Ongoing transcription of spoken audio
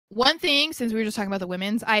one thing, since we were just talking about the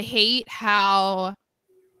women's, I hate how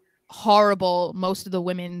horrible most of the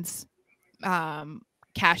women's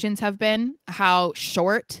cash-ins have been, how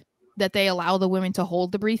short that they allow the women to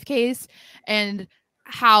hold the briefcase, and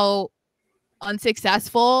how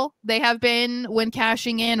unsuccessful they have been when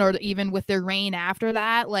cashing in, or even with their reign after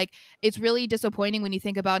that. Like, it's really disappointing when you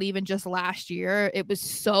think about even just last year. It was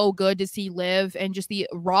so good to see Liv and just the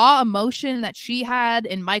raw emotion that she had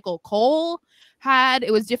and Michael Cole had.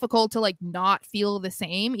 It was difficult to like not feel the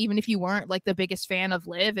same, even if you weren't like the biggest fan of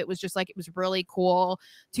Liv. It was just like, it was really cool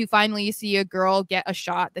to finally see a girl get a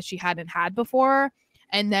shot that she hadn't had before.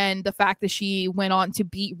 And then the fact that she went on to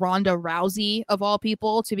beat Ronda Rousey, of all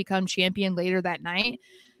people, to become champion later that night.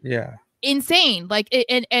 Yeah. Insane. Like,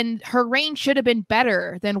 and her reign should have been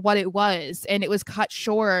better than what it was. And it was cut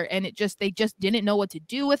short, and they just didn't know what to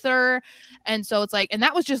do with her. And so it's like, and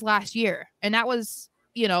that was just last year. And that was,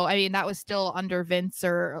 I mean, that was still under Vince,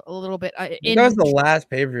 or a little bit That was the last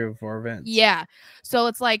pay-per-view before Vince. Yeah. So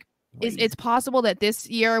it's like, it's possible that this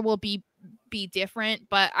year will be different,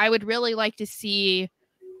 but I would really like to see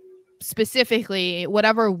specifically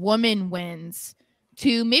whatever woman wins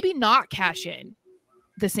to maybe not cash in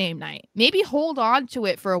the same night. Maybe hold on to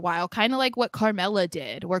it for a while, kind of like what Carmella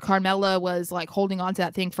did, where Carmella was like holding on to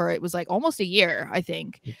that thing for, it was like almost a year, I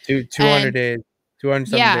think. 200 days, 200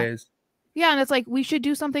 some days. Yeah, and it's like, we should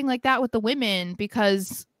do something like that with the women,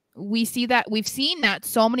 because we've seen that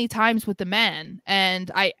so many times with the men,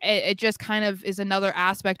 and it just kind of is another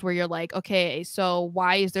aspect where you're like, okay, so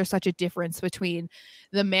why is there such a difference between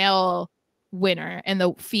the male winner and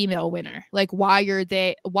the female winner? Like, why are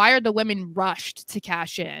the women rushed to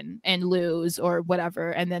cash in and lose or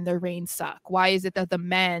whatever, and then their reigns suck? Why is it that the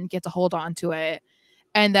men get to hold on to it,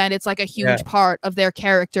 and then it's like a huge part of their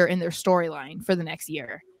character in their storyline for the next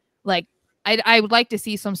year? Like, I would like to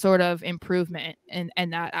see some sort of improvement in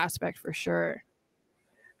that aspect for sure.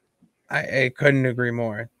 I couldn't agree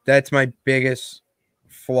more. That's my biggest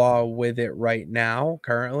flaw with it right now,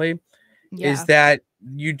 currently, is that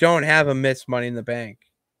you don't have a Miss Money in the Bank.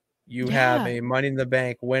 You have a Money in the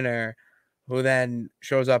Bank winner who then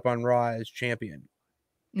shows up on Raw as champion.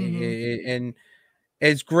 Mm-hmm. And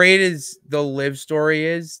as great as the Liv story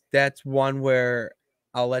is, that's one where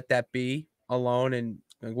I'll let that be alone and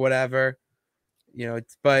whatever.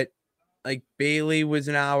 But like Bailey was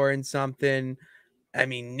an hour and something. I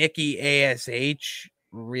mean, Nikki ASH,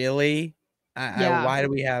 really? Why do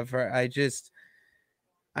we have her?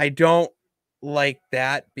 I don't like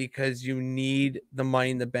that, because you need the Money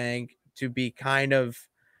in the Bank to be kind of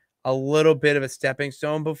a little bit of a stepping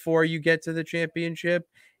stone before you get to the championship,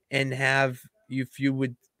 and have you feud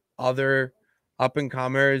with other up and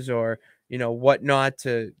comers or whatnot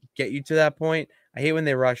to get you to that point. I hate when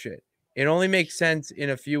they rush it. It only makes sense in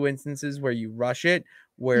a few instances where you rush it,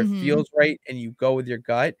 where it feels right and you go with your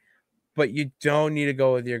gut, but you don't need to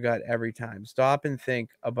go with your gut every time. Stop and think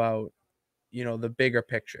about the bigger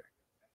picture.